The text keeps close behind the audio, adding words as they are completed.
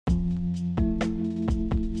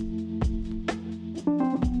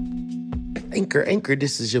Anchor.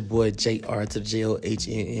 This is your boy JR to the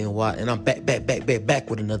JOHNNY, and I'm back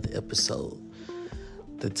with another episode.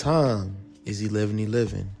 The time is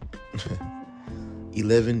 11:11.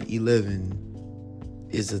 11:11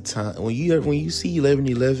 is a time when you see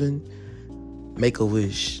 11:11, make a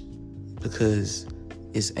wish, because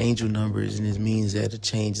it's angel numbers and it means that a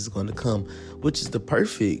change is going to come, which is the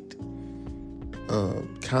perfect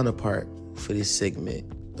counterpart for this segment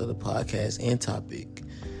of the podcast and topic.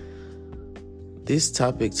 This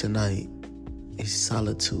topic tonight is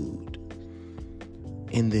solitude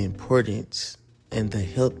and the importance and the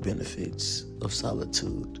health benefits of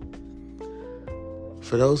solitude.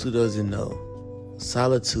 For those who doesn't know,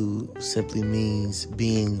 solitude simply means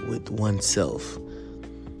being with oneself.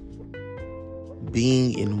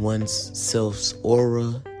 Being in oneself's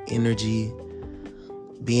aura, energy,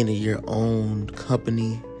 being in your own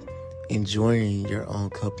company, enjoying your own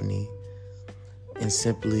company, and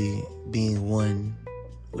simply being one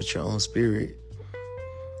with your own spirit.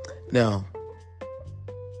 Now,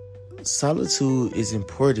 solitude is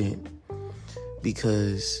important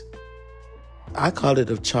because I call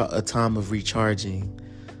it a time of recharging,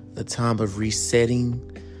 a time of resetting,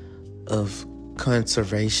 of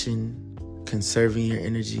conserving your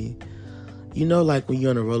energy. You know, like when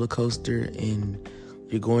you're on a roller coaster and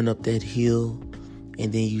you're going up that hill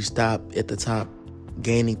and then you stop at the top,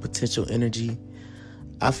 gaining potential energy.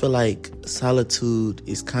 I feel like solitude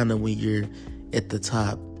is kind of when you're at the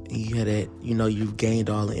top and you had that, you've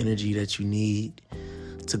gained all the energy that you need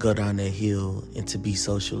to go down that hill and to be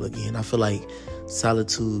social again. I feel like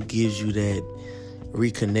solitude gives you that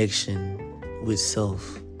reconnection with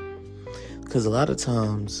self. Because a lot of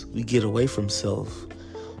times we get away from self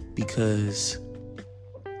because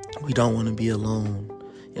we don't want to be alone.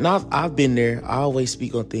 And I've been there. I always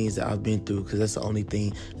speak on things that I've been through because that's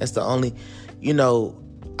the only,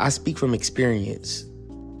 I speak from experience,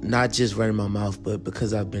 not just running my mouth, but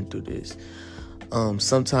because I've been through this.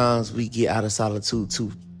 Sometimes we get out of solitude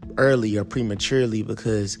too early or prematurely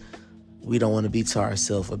because we don't want to be to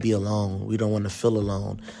ourselves or be alone. We don't want to feel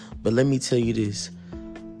alone. But let me tell you this.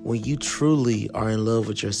 When you truly are in love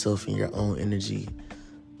with yourself and your own energy,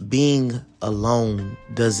 being alone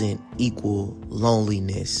doesn't equal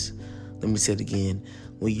loneliness. Let me say it again.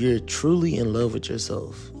 When you're truly in love with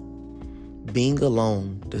yourself, being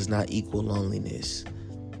alone does not equal loneliness.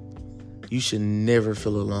 You should never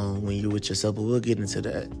feel alone when you're with yourself, but we'll get into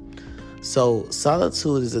that. So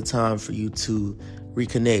solitude is a time for you to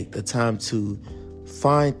reconnect, a time to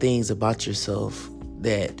find things about yourself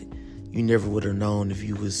that you never would have known if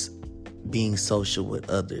you was being social with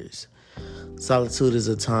others. Solitude is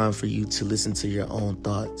a time for you to listen to your own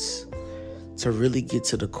thoughts, to really get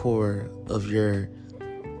to the core of your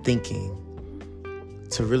thinking,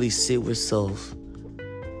 to really sit with self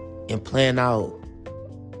and plan out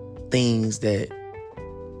things that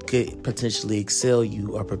could potentially excel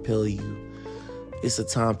you or propel you. It's a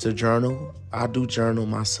time to journal. I do journal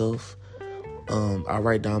myself. I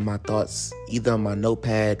write down my thoughts either on my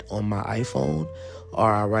notepad on my iPhone or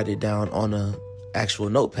I write it down on an actual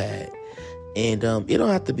notepad. And it don't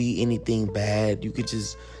have to be anything bad. You could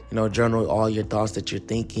just, journal all your thoughts that you're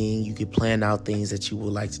thinking. You could plan out things that you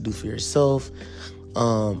would like to do for yourself.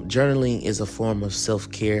 Journaling is a form of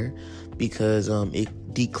self-care because it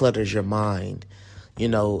declutters your mind.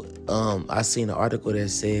 I seen an article that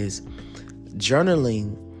says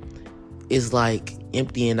journaling is like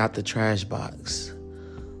emptying out the trash box.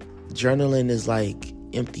 Journaling is like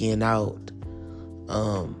emptying out,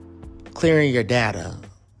 clearing your data,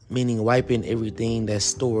 meaning wiping everything that's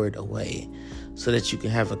stored away so that you can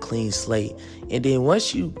have a clean slate. And then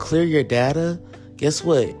once you clear your data, guess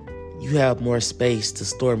what? You have more space to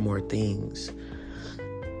store more things.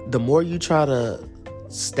 The more you try to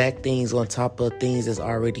stack things on top of things that's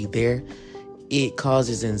already there, it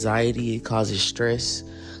causes anxiety, it causes stress,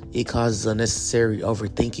 it causes unnecessary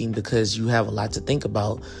overthinking because you have a lot to think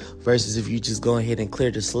about, versus if you just go ahead and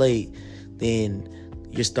clear the slate, then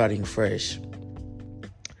you're starting fresh.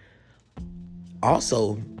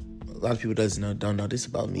 Also, a lot of people don't know this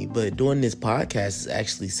about me, but doing this podcast is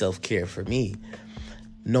actually self-care for me.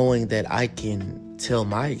 Knowing that I can tell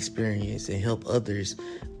my experience and help others,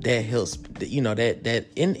 that helps,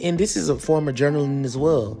 and this is a form of journaling as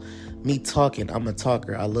well. Me talking, I'm a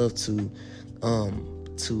talker. I love to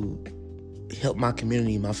help my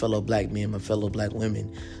community, my fellow black men, my fellow black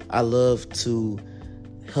women. I love to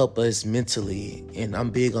help us mentally, and I'm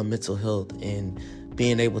big on mental health and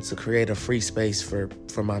being able to create a free space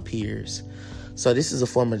for my peers. So this is a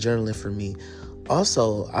form of journaling for me.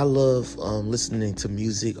 Also, I love listening to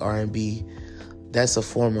music, R&B. That's a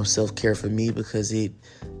form of self-care for me because it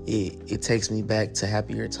it takes me back to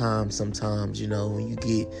happier times sometimes. When you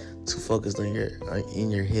get too focused on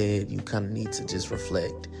in your head, you kind of need to just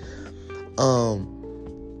reflect.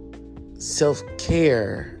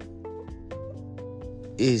 Self-care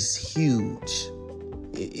is huge.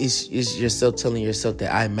 It's yourself telling yourself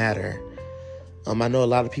that I matter. I know a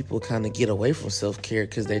lot of people kind of get away from self-care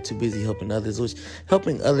because they're too busy helping others, which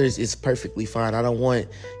helping others is perfectly fine. I don't want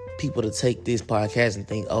people to take this podcast and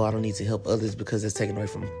think, I don't need to help others because it's taken away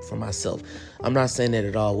from myself. I'm not saying that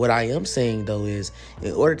at all. What I am saying, though, is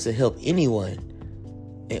in order to help anyone,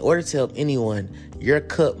 your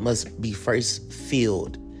cup must be first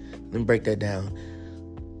filled. Let me break that down.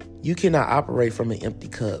 You cannot operate from an empty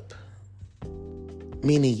cup,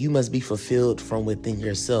 meaning you must be fulfilled from within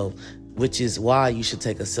yourself, which is why you should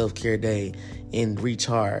take a self-care day and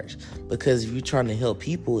recharge. Because if you're trying to help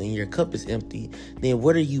people and your cup is empty, then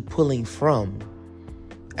what are you pulling from?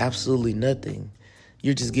 Absolutely nothing.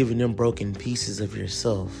 You're just giving them broken pieces of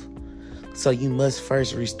yourself. So you must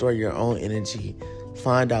first restore your own energy,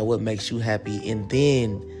 find out what makes you happy, and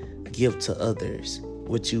then give to others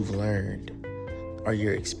what you've learned or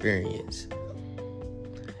your experience.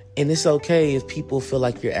 And it's okay if people feel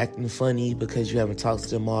like you're acting funny because you haven't talked to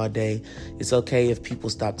them all day. It's okay if people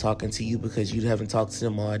stop talking to you because you haven't talked to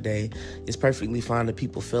them all day. It's perfectly fine if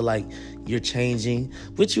people feel like you're changing,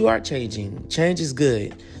 which you are changing. Change is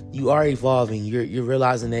good. You are evolving. You're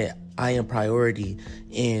realizing that I am priority.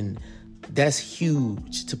 And that's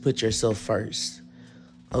huge, to put yourself first.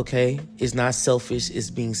 Okay? It's not selfish. It's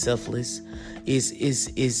being selfless.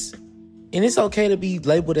 And it's okay to be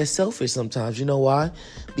labeled as selfish sometimes. You know why?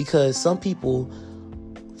 Because some people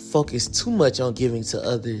focus too much on giving to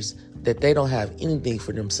others that they don't have anything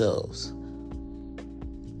for themselves.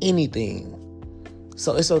 Anything.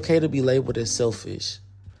 So it's okay to be labeled as selfish.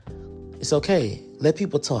 It's okay. Let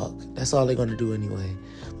people talk. That's all they're going to do anyway.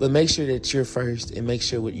 But make sure that you're first, and make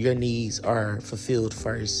sure your needs are fulfilled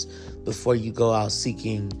first before you go out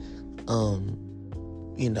seeking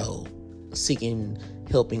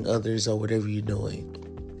helping others or whatever you're doing.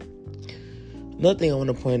 Another thing I want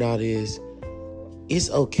to point out is it's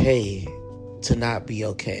okay to not be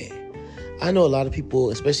okay. I know a lot of people,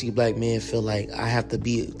 especially black men, feel like I have to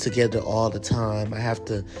be together all the time. I have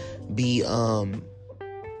to be,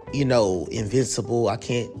 invincible. I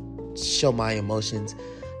can't show my emotions.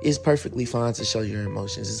 It's perfectly fine to show your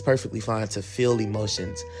emotions. It's perfectly fine to feel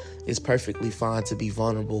emotions. It's perfectly fine to be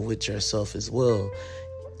vulnerable with yourself as well.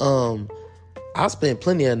 I spent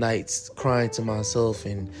plenty of nights crying to myself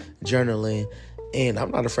and journaling, and I'm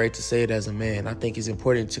not afraid to say it as a man. I think it's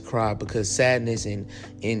important to cry because sadness and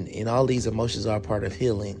all these emotions are a part of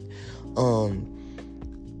healing.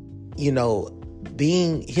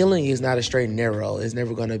 Healing is not a straight and narrow. It's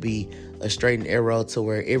never going to be a straight and arrow to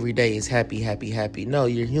where every day is happy, happy, happy. No,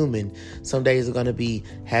 you're human. Some days are going to be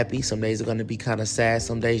happy. Some days are going to be kind of sad.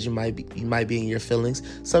 Some days you might be in your feelings.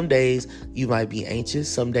 Some days you might be anxious.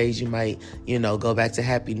 Some days you might, go back to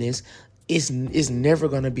happiness. It's never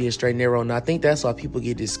going to be a straight and narrow. And I think that's why people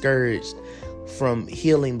get discouraged from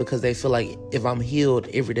healing, because they feel like if I'm healed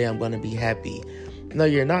every day, I'm going to be happy. No,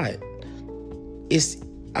 you're not.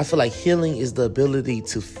 I feel like healing is the ability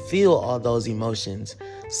to feel all those emotions,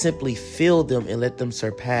 simply feel them and let them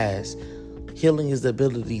surpass. Healing is the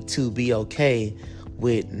ability to be okay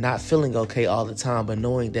with not feeling okay all the time, but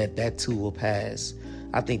knowing that too will pass.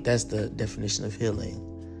 I think that's the definition of healing.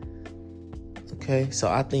 Okay, so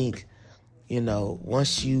I think,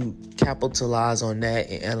 once you capitalize on that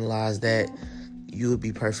and analyze that, you will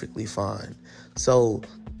be perfectly fine. So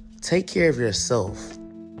take care of yourself.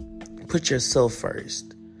 Put yourself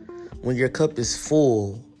first. When your cup is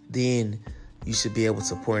full, then you should be able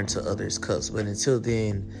to pour into others' cups. But until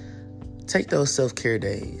then, take those self-care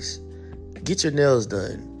days. Get your nails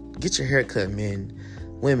done. Get your hair cut, men.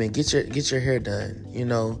 Women, get your hair done.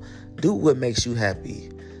 Do what makes you happy.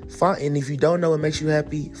 And if you don't know what makes you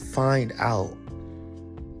happy, find out.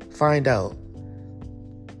 Find out.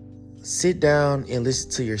 Sit down and listen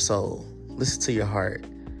to your soul. Listen to your heart.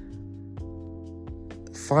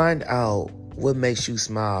 Find out what makes you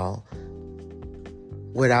smile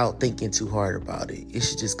without thinking too hard about it. It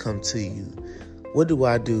should just come to you. What do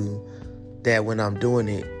I do that when I'm doing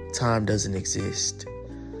it, time doesn't exist?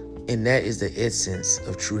 And that is the essence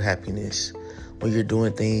of true happiness. When you're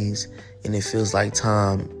doing things and it feels like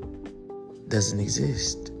time doesn't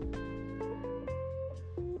exist.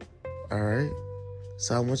 All right?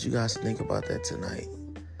 So I want you guys to think about that tonight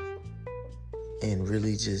and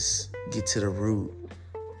really just get to the root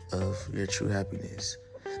of your true happiness.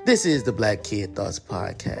 This is the Black Kid Thoughts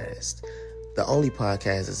Podcast, the only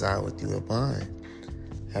podcast designed with you in mind.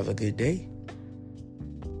 Have a good day.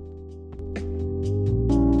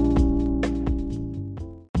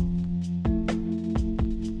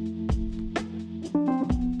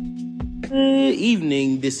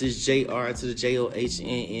 evening. This is JR to the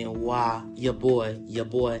JOHNNY. Your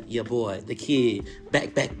boy, the kid.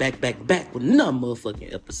 Back with another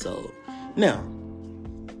motherfucking episode. Now,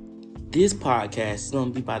 this podcast is going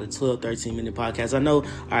to be about a 12, 13-minute podcast. I know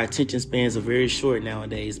our attention spans are very short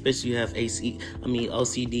nowadays, especially if you have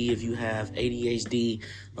OCD, if you have ADHD,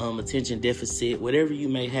 attention deficit, whatever you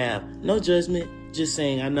may have. No judgment. Just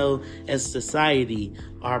saying, I know as a society,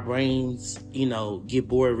 our brains, get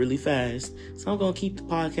bored really fast. So I'm going to keep the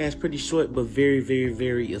podcast pretty short, but very, very,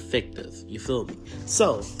 very effective. You feel me?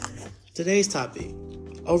 So, today's topic,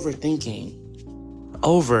 overthinking.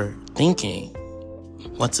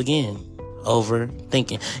 Once again,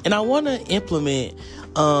 overthinking. And I want to implement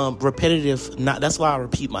repetitive, that's why I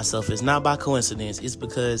repeat myself. It's not by coincidence. It's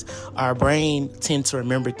because our brain tends to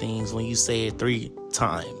remember things when you say it 3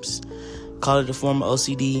 times. Call it a form of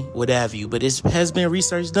OCD, what have you. But it has been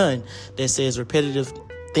research done that says repetitive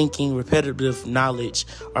thinking, repetitive knowledge,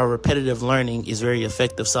 or repetitive learning is very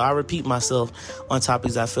effective. So I repeat myself on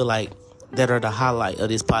topics I feel like that are the highlight of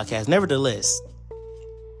this podcast. Nevertheless,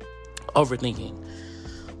 overthinking,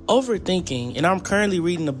 and I'm currently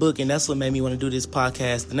reading a book, and that's what made me want to do this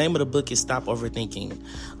podcast. The name of the book is Stop Overthinking.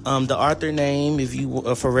 The author name, if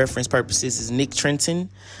you for reference purposes, is Nick Trenton.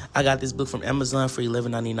 I got this book from Amazon for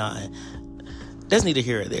 $11.99. That's neither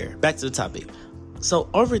here or there. Back to the topic. So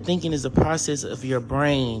overthinking is the process of your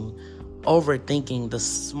brain overthinking the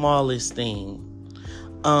smallest thing.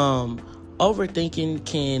 Overthinking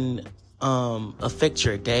can affect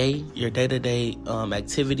your day, your day-to-day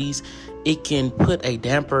activities. It can put a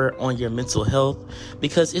damper on your mental health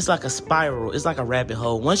because it's like a spiral. It's like a rabbit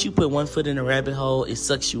hole. Once you put one foot in a rabbit hole, it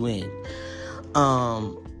sucks you in.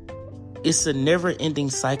 It's a never-ending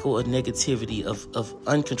cycle of negativity, of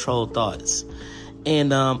uncontrolled thoughts.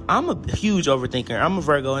 And I'm a huge overthinker. I'm a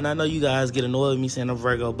Virgo, and I know you guys get annoyed with me saying I'm a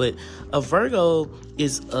Virgo, but a Virgo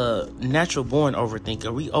is a natural-born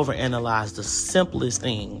overthinker. We overanalyze the simplest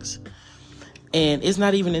things. And it's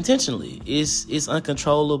not even intentionally. It's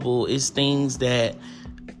uncontrollable. It's things that,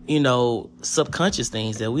 subconscious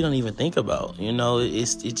things that we don't even think about.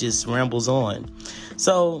 It just rambles on.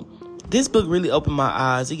 So this book really opened my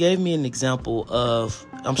eyes. It gave me an example of,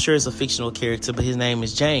 I'm sure it's a fictional character, but his name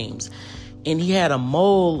is James. And he had a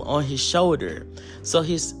mole on his shoulder. So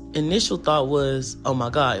his initial thought was, oh my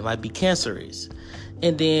God, it might be cancerous.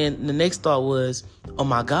 And then the next thought was, oh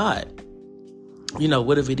my God,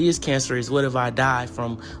 what if it is cancerous? What if I die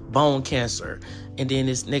from bone cancer? And then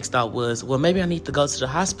his next thought was, well, maybe I need to go to the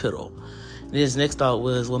hospital. And his next thought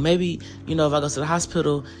was, well, maybe, if I go to the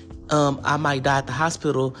hospital, I might die at the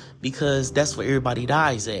hospital because that's where everybody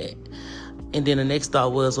dies at. And then the next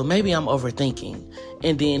thought was, well, maybe I'm overthinking.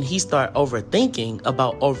 And then he started overthinking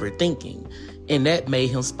about overthinking. And that made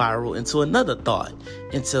him spiral into another thought.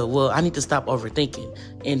 Well, I need to stop overthinking.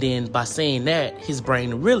 And then by saying that, his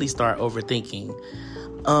brain really started overthinking.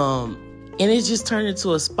 And it just turned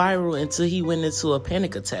into a spiral until he went into a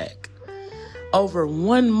panic attack over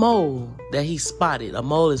one mole that he spotted. A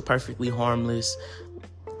mole is perfectly harmless.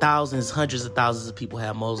 Thousands, hundreds of thousands of people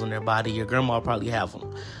have moles on their body. Your grandma probably have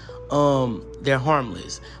them. They're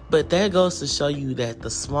harmless. But that goes to show you that the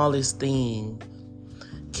smallest thing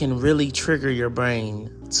can really trigger your brain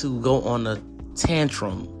to go on a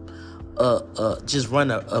tantrum, just run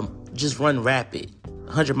rapid,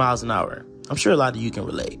 100 miles an hour. I'm sure a lot of you can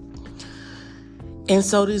relate. And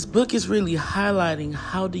so this book is really highlighting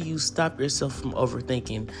how do you stop yourself from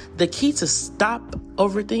overthinking. The key to stop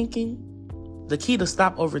overthinking,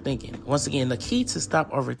 once again, the key to stop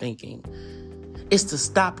overthinking is to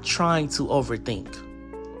stop trying to overthink.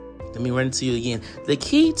 Let me run it to you again. The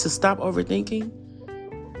key to stop overthinking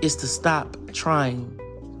is to stop trying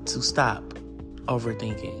to stop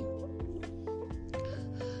overthinking.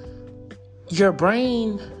 Your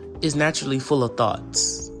brain is naturally full of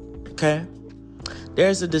thoughts, okay?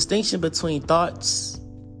 There's a distinction between thoughts,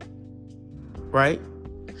 right?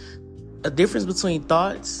 A difference between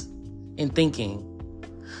thoughts and thinking.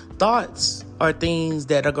 Thoughts are things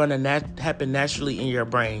that are going to happen naturally in your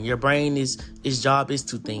brain. Your brain its job is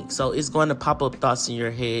to think. So it's going to pop up thoughts in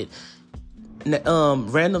your head.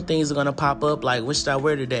 Random things are going to pop up like, what should I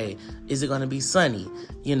wear today? Is it going to be sunny?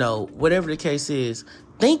 Whatever the case is.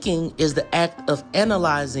 Thinking is the act of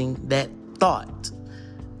analyzing that thought.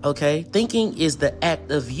 Okay? Thinking is the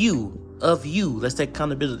act of you. Let's take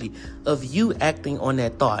accountability of you acting on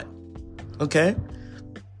that thought. Okay?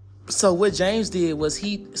 So what James did was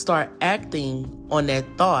he started acting on that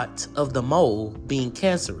thought of the mole being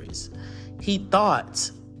cancerous. He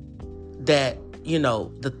thought that,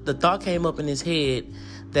 the thought came up in his head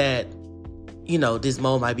that, this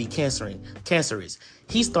mold might be cancerous.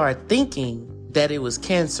 He started thinking that it was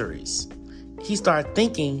cancerous. He started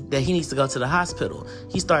thinking that he needs to go to the hospital.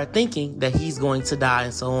 He started thinking that he's going to die,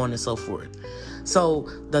 and so on and so forth. So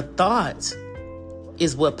the thought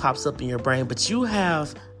is what pops up in your brain, but you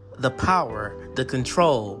have the power, the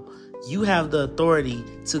control. You have the authority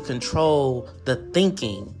to control the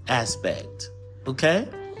thinking aspect. Okay?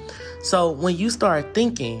 So when you start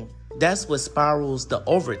thinking, that's what spirals the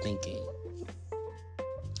overthinking.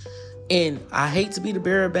 And I hate to be the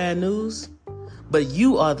bearer of bad news, but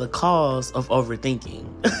you are the cause of overthinking.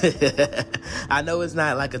 I know it's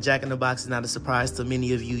not like a jack in the box. It's not a surprise to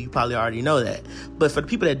many of you. You probably already know that. But for the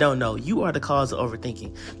people that don't know, you are the cause of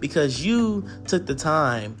overthinking because you took the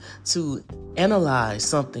time to analyze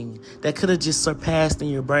something that could have just surpassed in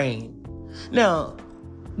your brain. Now,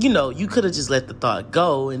 you could have just let the thought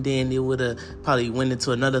go and then it would have probably went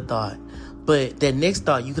into another thought. But that next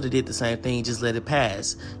thought, you could have did the same thing, just let it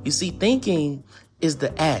pass. You see, thinking is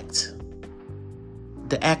the act.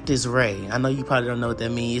 The act is Ray. I know you probably don't know what that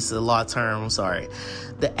means. It's a law term. I'm sorry.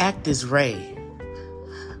 The act is Ray.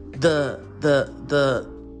 The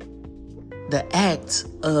act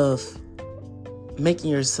of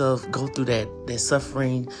making yourself go through that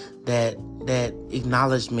suffering, that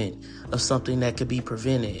acknowledgement of something that could be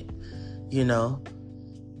prevented.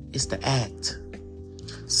 It's the act.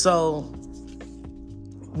 So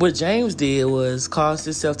what James did was caused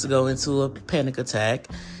himself to go into a panic attack.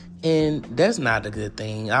 And that's not a good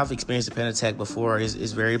thing. I've experienced a panic attack before.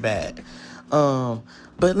 It's very bad.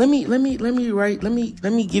 But let me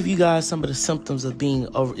give you guys some of the symptoms of being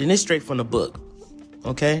over, and it's straight from the book.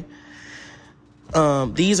 Okay.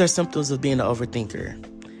 These are symptoms of being an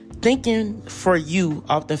overthinker. Thinking for you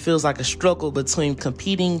often feels like a struggle between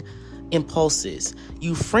competing impulses.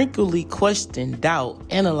 You frequently question, doubt,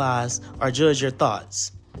 analyze, or judge your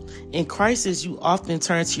thoughts. In crisis, you often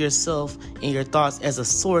turn to yourself and your thoughts as a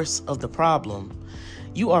source of the problem.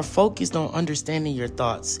 You are focused on understanding your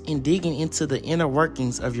thoughts and digging into the inner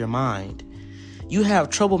workings of your mind. You have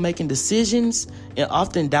trouble making decisions and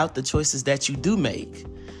often doubt the choices that you do make.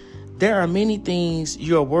 There are many things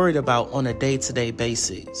you're worried about on a day-to-day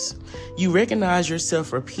basis. You recognize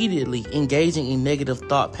yourself repeatedly engaging in negative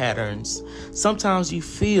thought patterns. Sometimes you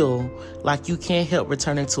feel like you can't help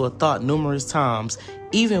returning to a thought numerous times,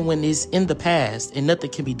 even when it's in the past and nothing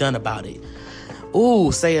can be done about it. Ooh,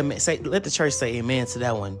 let the church say amen to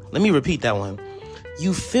that one. Let me repeat that one.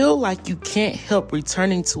 You feel like you can't help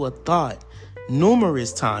returning to a thought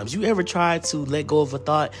numerous times. You ever tried to let go of a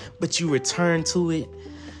thought, but you return to it?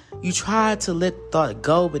 You try to let thought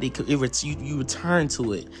go, but you return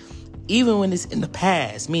to it, even when it's in the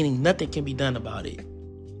past, meaning nothing can be done about it.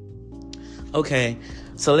 Okay,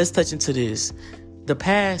 so let's touch into this. The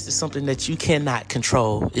past is something that you cannot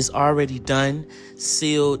control. It's already done,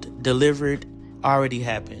 sealed, delivered, already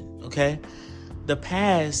happened. Okay, the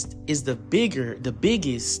past is the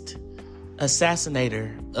biggest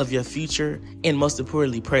assassinator of your future and most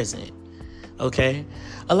importantly, present. Okay,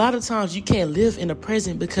 a lot of times you can't live in the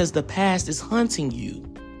present because the past is hunting you.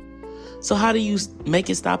 So how do you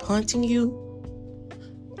make it stop hunting you?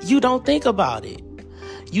 You don't think about it.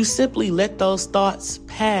 You simply let those thoughts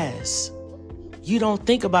pass. You don't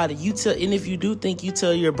think about it. And if you do think, you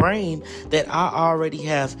tell your brain that I already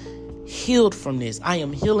have healed from this. I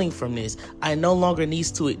am healing from this. I no longer need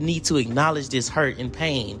to acknowledge this hurt and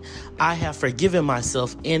pain. I have forgiven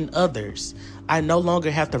myself and others. I no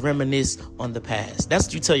longer have to reminisce on the past. That's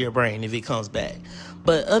what you tell your brain if it comes back.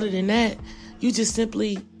 But other than that, you just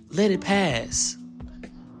simply let it pass.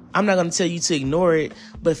 I'm not going to tell you to ignore it,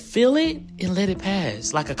 but feel it and let it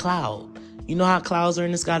pass like a cloud. You know how clouds are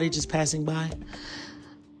in the sky, they're just passing by?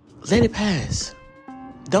 Let it pass.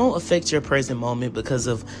 Don't affect your present moment because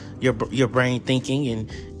of your brain thinking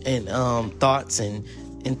and thoughts and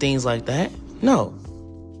things like that. No.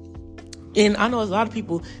 And I know a lot of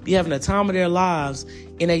people be having a time of their lives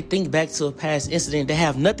and they think back to a past incident that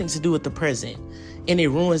have nothing to do with the present. And it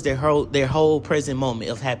ruins their whole present moment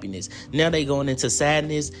of happiness. Now they going into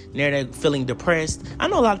sadness. Now they're feeling depressed. I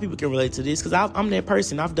know a lot of people can relate to this because I'm that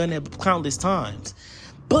person. I've done that countless times.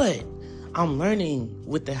 But I'm learning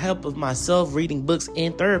with the help of myself, reading books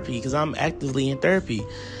and therapy, because I'm actively in therapy,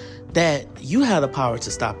 that you have the power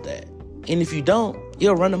to stop that. And if you don't,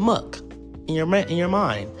 it'll run amok in your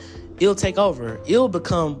mind. It'll take over. It'll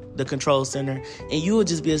become the control center and you will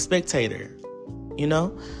just be a spectator, you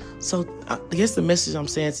know? So I guess the message I'm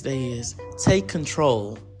saying today is take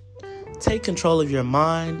control. Take control of your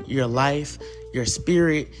mind, your life, your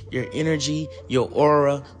spirit, your energy, your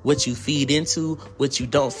aura, what you feed into, what you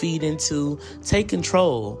don't feed into. Take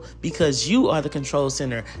control, because you are the control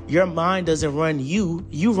center. Your mind doesn't run you,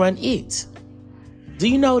 you run it. Do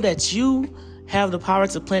you know that you have the power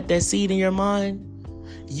to plant that seed in your mind?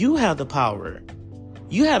 You have the power.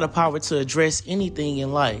 You have the power to address anything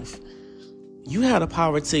in life. You have the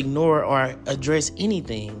power to ignore or address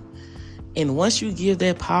anything. And once you give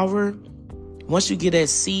that power, once you give that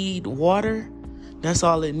seed water, that's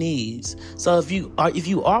all it needs. So if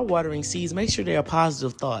you are watering seeds, make sure they are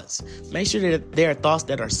positive thoughts. Make sure that they are thoughts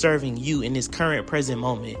that are serving you in this current present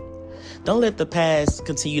moment. Don't let the past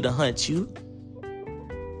continue to hunt you.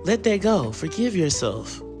 Let that go. Forgive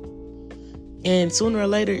yourself. And sooner or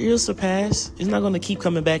later, it'll surpass. It's not going to keep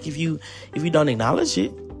coming back if you don't acknowledge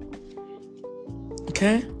it.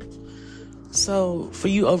 Okay? So for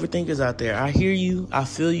you overthinkers out there, I hear you. I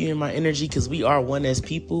feel you in my energy, because we are one as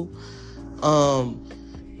people.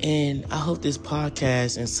 And I hope this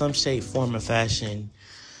podcast in some shape, form, or fashion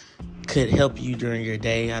could help you during your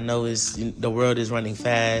day. I know the world is running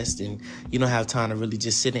fast and you don't have time to really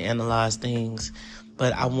just sit and analyze things.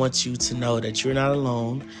 But I want you to know that you're not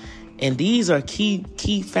alone. And these are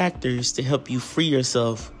key factors to help you free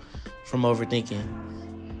yourself from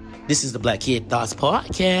overthinking. This is the Black Kid Thoughts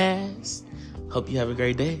Podcast. Hope you have a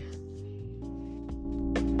great day.